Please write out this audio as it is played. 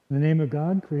In the name of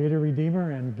God, Creator,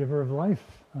 Redeemer, and Giver of life.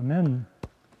 Amen.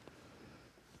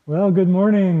 Well, good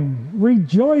morning.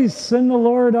 Rejoice in the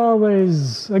Lord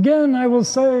always. Again, I will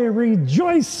say,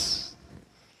 rejoice.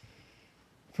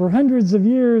 For hundreds of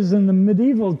years in the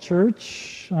medieval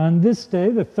church, on this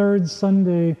day, the third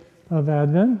Sunday of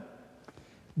Advent,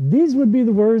 these would be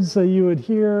the words that you would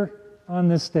hear on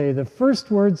this day, the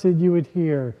first words that you would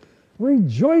hear.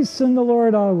 Rejoice in the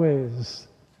Lord always.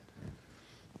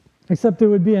 Except it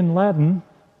would be in Latin.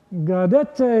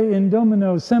 Gaudete in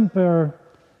Domino semper,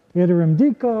 iterum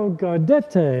dico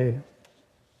gaudete.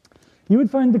 You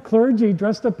would find the clergy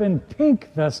dressed up in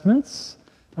pink vestments.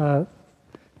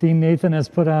 Dean Nathan has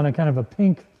put on a kind of a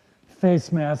pink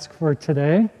face mask for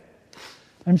today.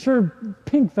 I'm sure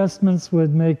pink vestments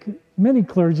would make many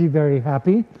clergy very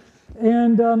happy.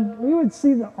 And we would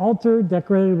see the altar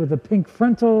decorated with a pink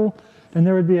frontal, and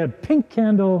there would be a pink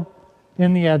candle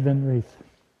in the Advent wreath.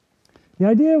 The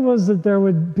idea was that there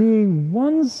would be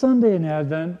one Sunday in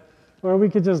Advent where we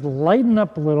could just lighten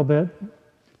up a little bit,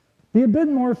 be a bit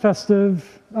more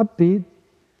festive, upbeat,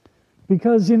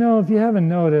 because, you know, if you haven't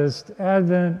noticed,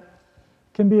 Advent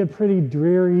can be a pretty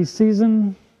dreary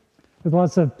season with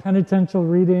lots of penitential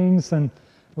readings and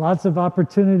lots of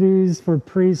opportunities for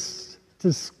priests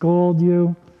to scold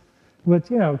you,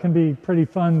 which, you know, can be pretty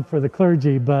fun for the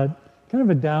clergy, but kind of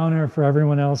a downer for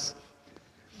everyone else.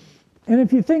 And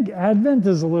if you think Advent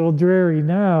is a little dreary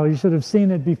now, you should have seen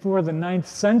it before the 9th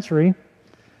century,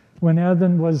 when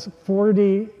Advent was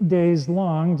 40 days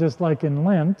long, just like in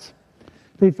Lent.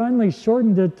 They finally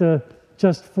shortened it to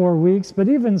just 4 weeks, but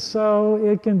even so,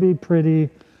 it can be pretty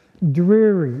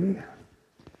dreary.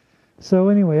 So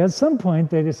anyway, at some point,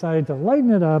 they decided to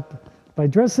lighten it up by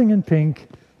dressing in pink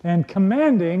and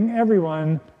commanding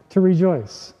everyone to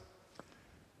rejoice,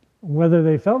 whether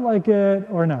they felt like it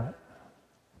or not.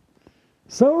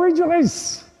 So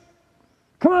rejoice!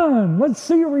 Come on, let's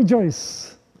see you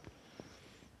rejoice.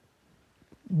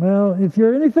 Well, if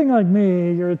you're anything like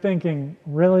me, you're thinking,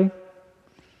 really?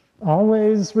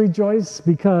 Always rejoice?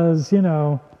 Because, you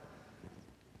know,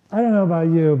 I don't know about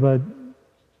you, but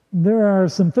there are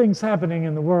some things happening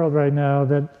in the world right now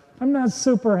that I'm not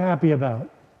super happy about,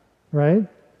 right?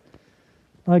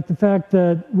 Like the fact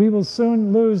that we will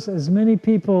soon lose as many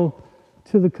people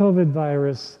to the COVID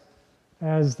virus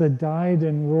as that died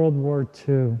in World War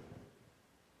II.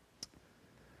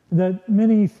 That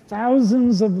many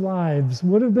thousands of lives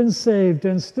would have been saved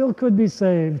and still could be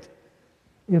saved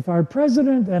if our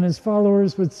president and his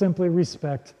followers would simply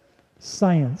respect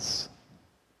science.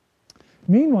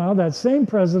 Meanwhile, that same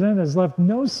president has left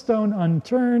no stone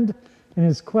unturned in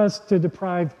his quest to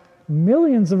deprive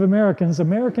millions of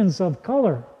Americans of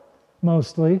color,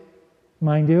 mostly,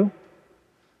 mind you,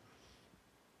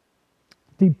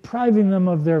 depriving them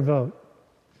of their vote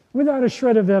without a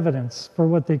shred of evidence for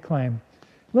what they claim.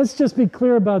 Let's just be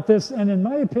clear about this, and in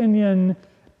my opinion,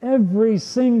 every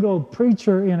single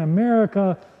preacher in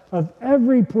America of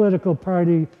every political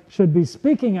party should be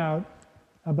speaking out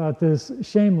about this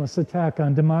shameless attack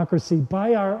on democracy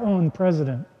by our own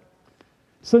president.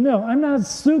 So no, I'm not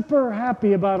super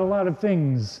happy about a lot of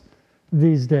things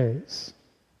these days.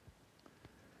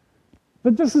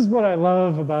 But this is what I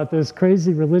love about this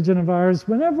crazy religion of ours.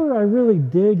 Whenever I really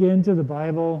dig into the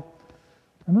Bible,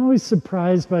 I'm always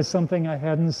surprised by something I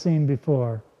hadn't seen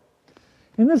before.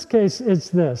 In this case, it's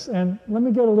this, and let me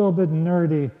get a little bit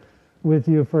nerdy with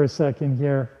you for a second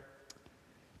here.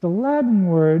 The Latin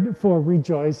word for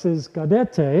rejoice is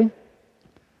gaudete.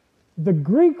 The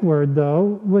Greek word,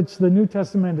 though, which the New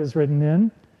Testament is written in,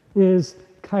 is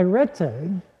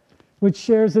chairete, which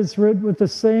shares its root with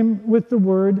the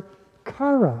word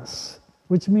charis,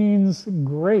 which means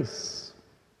grace.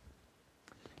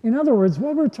 In other words,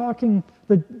 when we're talking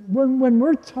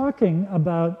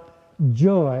about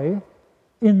joy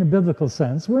in the biblical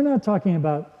sense, we're not talking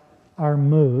about our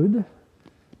mood.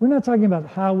 We're not talking about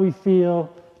how we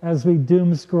feel as we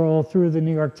doom scroll through the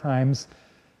New York Times,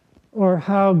 or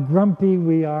how grumpy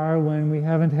we are when we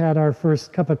haven't had our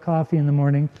first cup of coffee in the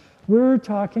morning. We're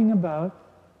talking about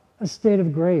a state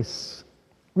of grace.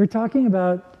 We're talking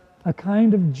about a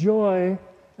kind of joy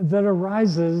that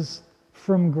arises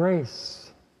from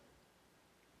grace.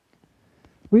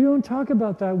 We don't talk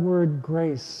about that word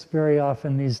grace very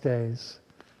often these days,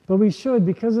 but we should,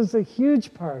 because it's a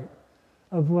huge part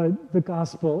of what the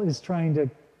gospel is trying to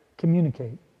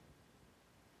communicate.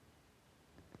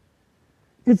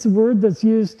 It's a word that's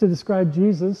used to describe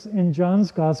Jesus in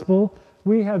John's gospel.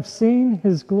 We have seen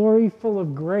his glory full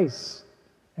of grace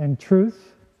and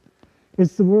truth.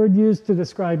 It's the word used to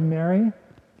describe Mary,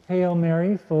 Hail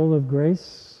Mary, full of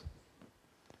grace.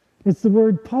 It's the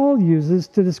word Paul uses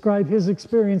to describe his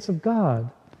experience of God.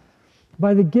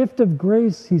 By the gift of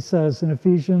grace, he says in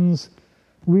Ephesians,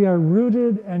 we are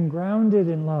rooted and grounded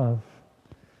in love.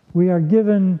 We are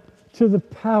given to the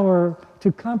power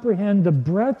to comprehend the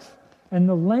breadth and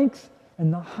the length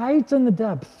and the height and the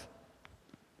depth.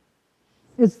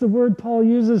 It's the word Paul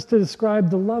uses to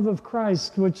describe the love of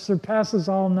Christ, which surpasses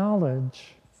all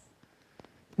knowledge.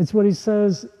 It's what he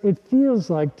says it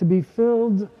feels like to be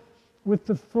filled with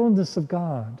the fullness of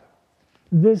God.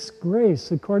 This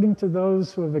grace, according to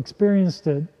those who have experienced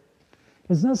it,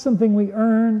 is not something we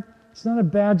earn. It's not a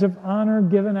badge of honor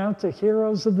given out to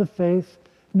heroes of the faith.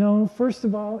 No, first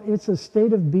of all, it's a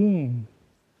state of being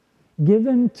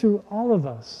given to all of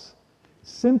us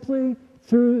simply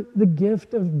through the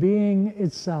gift of being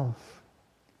itself.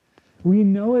 We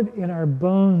know it in our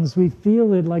bones. We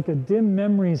feel it like a dim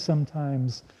memory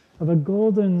sometimes of a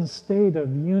golden state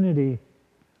of unity.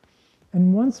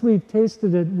 And once we've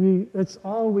tasted it, that's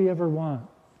all we ever want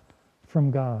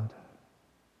from God.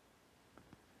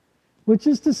 Which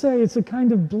is to say, it's a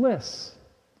kind of bliss.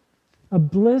 A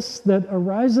bliss that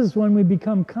arises when we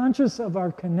become conscious of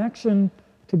our connection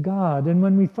to God and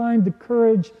when we find the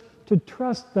courage to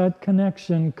trust that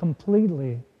connection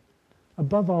completely,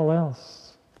 above all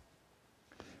else.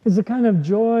 It's a kind of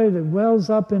joy that wells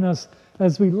up in us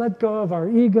as we let go of our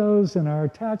egos and our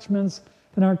attachments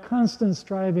and our constant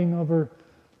striving over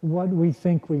what we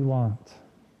think we want.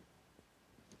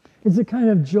 It's a kind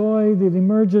of joy that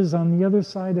emerges on the other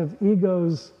side of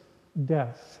ego's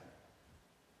death.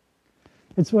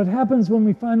 It's what happens when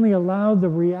we finally allow the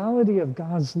reality of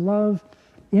God's love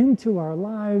into our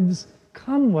lives,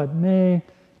 come what may,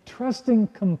 trusting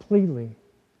completely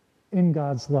in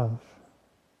God's love.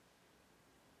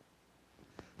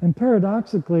 And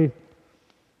paradoxically,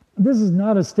 this is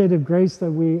not a state of grace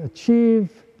that we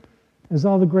achieve. As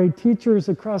all the great teachers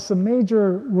across the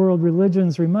major world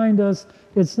religions remind us,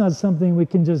 it's not something we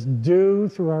can just do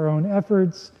through our own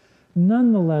efforts.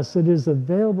 Nonetheless, it is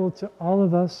available to all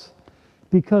of us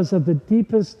because of the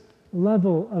deepest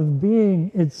level of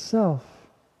being itself.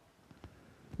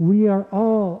 We are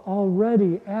all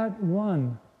already at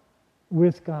one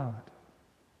with God.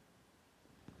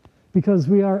 Because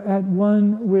we are at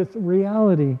one with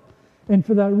reality. And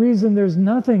for that reason, there's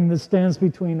nothing that stands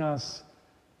between us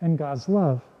and God's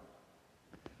love.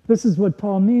 This is what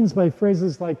Paul means by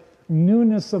phrases like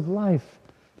newness of life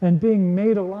and being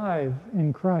made alive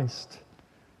in Christ.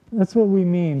 That's what we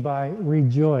mean by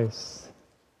rejoice.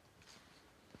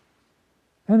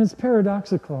 And it's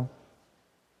paradoxical.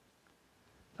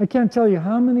 I can't tell you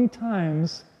how many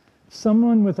times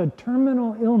someone with a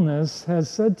terminal illness has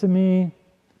said to me,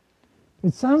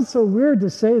 it sounds so weird to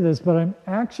say this, but I'm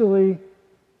actually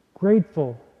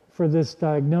grateful for this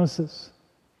diagnosis.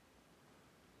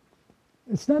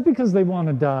 It's not because they want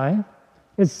to die.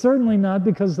 It's certainly not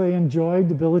because they enjoy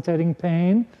debilitating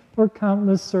pain or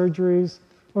countless surgeries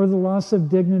or the loss of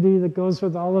dignity that goes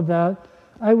with all of that.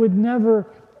 I would never,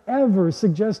 ever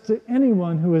suggest to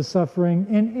anyone who is suffering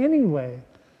in any way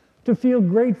to feel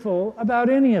grateful about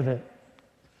any of it.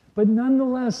 But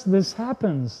nonetheless, this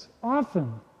happens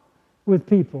often with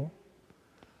people.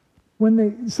 When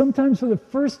they, sometimes for the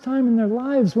first time in their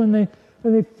lives, when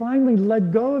they finally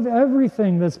let go of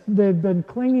everything they've been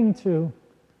clinging to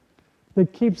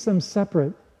that keeps them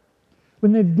separate,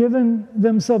 when they've given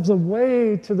themselves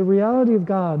away to the reality of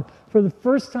God, for the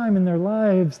first time in their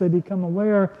lives, they become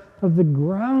aware of the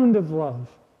ground of love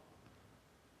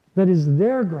that is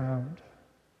their ground.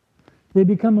 They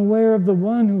become aware of the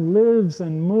one who lives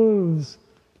and moves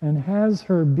and has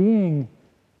her being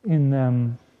in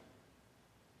them.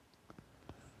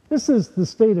 This is the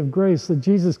state of grace that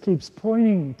Jesus keeps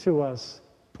pointing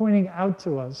out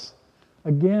to us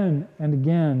again and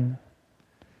again.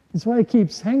 It's why he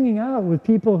keeps hanging out with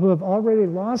people who have already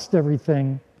lost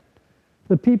everything,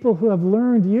 the people who have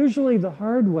learned, usually the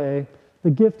hard way,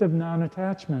 the gift of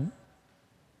non-attachment,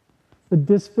 the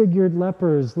disfigured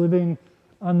lepers living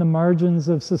on the margins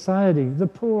of society, the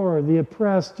poor, the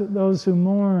oppressed, those who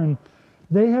mourn.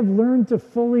 They have learned to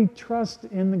fully trust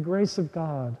in the grace of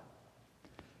God.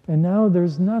 And now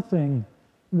there's nothing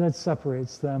that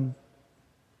separates them.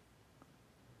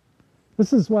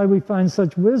 This is why we find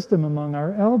such wisdom among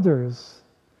our elders,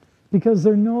 because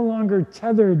they're no longer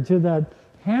tethered to that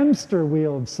hamster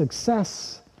wheel of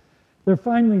success. They're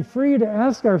finally free to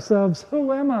ask ourselves,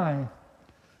 who am I?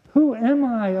 Who am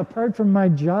I apart from my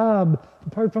job,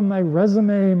 apart from my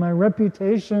resume, my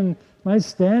reputation, my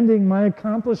standing, my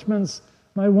accomplishments,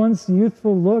 my once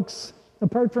youthful looks,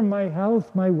 apart from my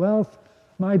health, my wealth,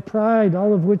 my pride,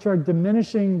 all of which are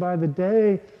diminishing by the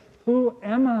day? Who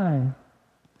am I?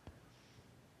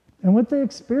 And what they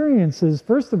experience is,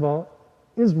 first of all,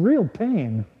 is real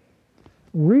pain,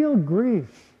 real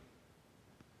grief.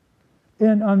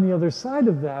 And on the other side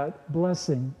of that,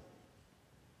 blessing.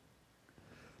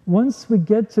 Once we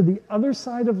get to the other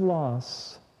side of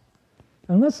loss,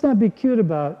 and let's not be cute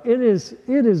about it,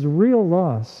 it is real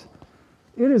loss.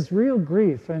 It is real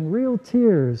grief and real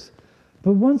tears.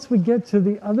 But once we get to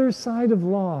the other side of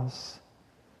loss,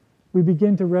 we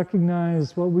begin to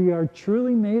recognize what we are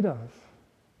truly made of.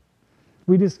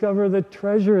 We discover the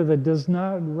treasure that does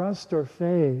not rust or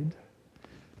fade.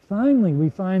 Finally, we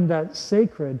find that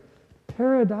sacred,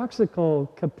 paradoxical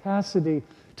capacity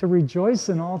to rejoice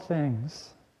in all things.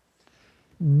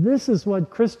 This is what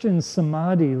Christian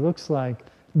samadhi looks like.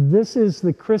 This is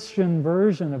the Christian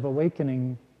version of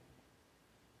awakening.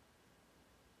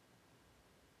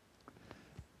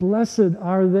 Blessed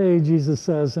are they, Jesus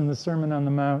says in the Sermon on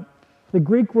the Mount. The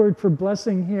Greek word for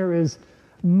blessing here is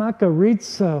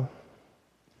makarizo.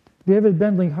 David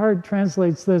Bentley Hart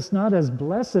translates this not as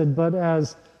blessed, but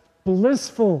as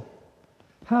blissful.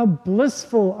 How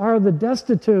blissful are the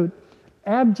destitute,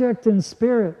 abject in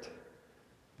spirit,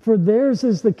 for theirs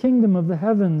is the kingdom of the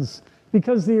heavens,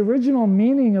 because the original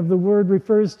meaning of the word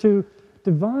refers to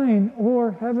divine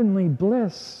or heavenly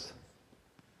bliss.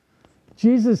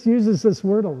 Jesus uses this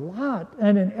word a lot,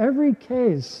 and in every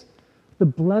case, the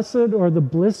blessed or the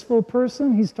blissful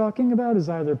person he's talking about is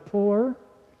either poor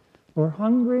or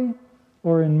hungry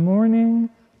or in mourning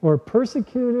or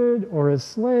persecuted or a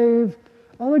slave.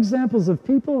 All examples of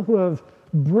people who have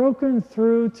broken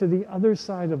through to the other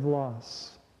side of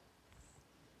loss.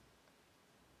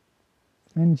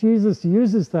 And Jesus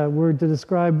uses that word to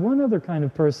describe one other kind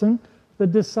of person, the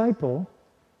disciple,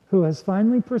 who has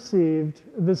finally perceived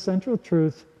the central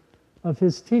truth of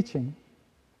his teaching.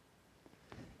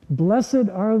 Blessed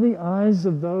are the eyes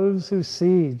of those who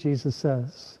see, Jesus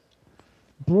says.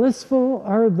 Blissful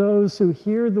are those who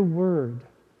hear the word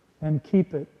and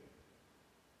keep it.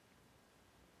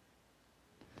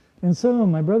 And so,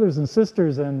 my brothers and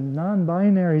sisters and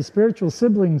non-binary spiritual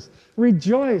siblings,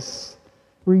 rejoice.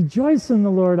 Rejoice in the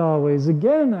Lord always.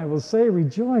 Again, I will say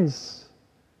rejoice.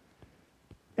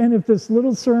 And if this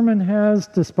little sermon has,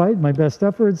 despite my best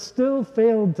efforts, still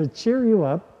failed to cheer you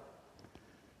up,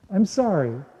 I'm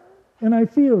sorry, and I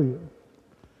feel you.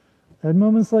 At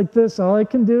moments like this, all I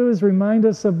can do is remind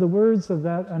us of the words of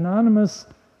that anonymous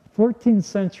 14th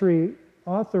century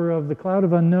author of The Cloud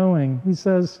of Unknowing. He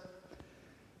says,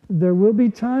 there will be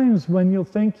times when you'll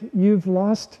think you've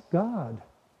lost God.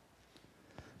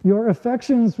 Your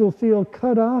affections will feel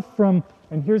cut off from,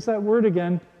 and here's that word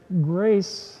again,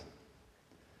 grace.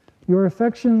 Your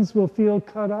affections will feel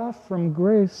cut off from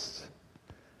grace.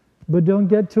 But don't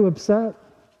get too upset.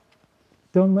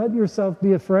 Don't let yourself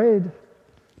be afraid.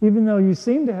 Even though you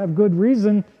seem to have good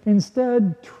reason,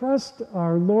 instead, trust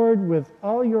our Lord with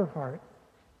all your heart.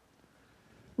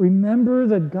 Remember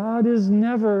that God is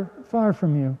never far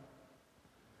from you.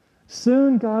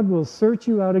 Soon God will search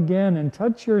you out again and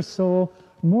touch your soul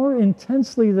more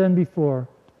intensely than before,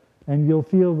 and you'll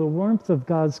feel the warmth of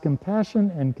God's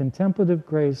compassion and contemplative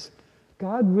grace.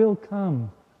 God will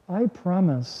come, I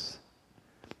promise.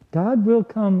 God will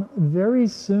come very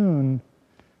soon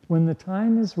when the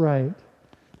time is right,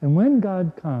 and when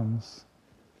God comes,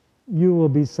 you will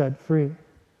be set free.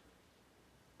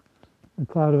 The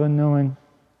Cloud of Unknowing.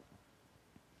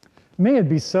 May it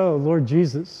be so, Lord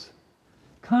Jesus.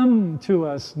 Come to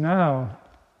us now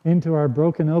into our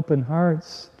broken open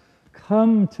hearts.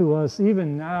 Come to us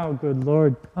even now, good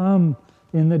Lord. Come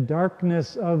in the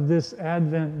darkness of this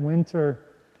Advent winter.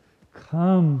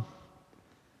 Come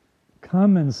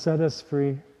and set us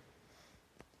free.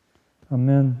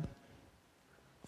 Amen.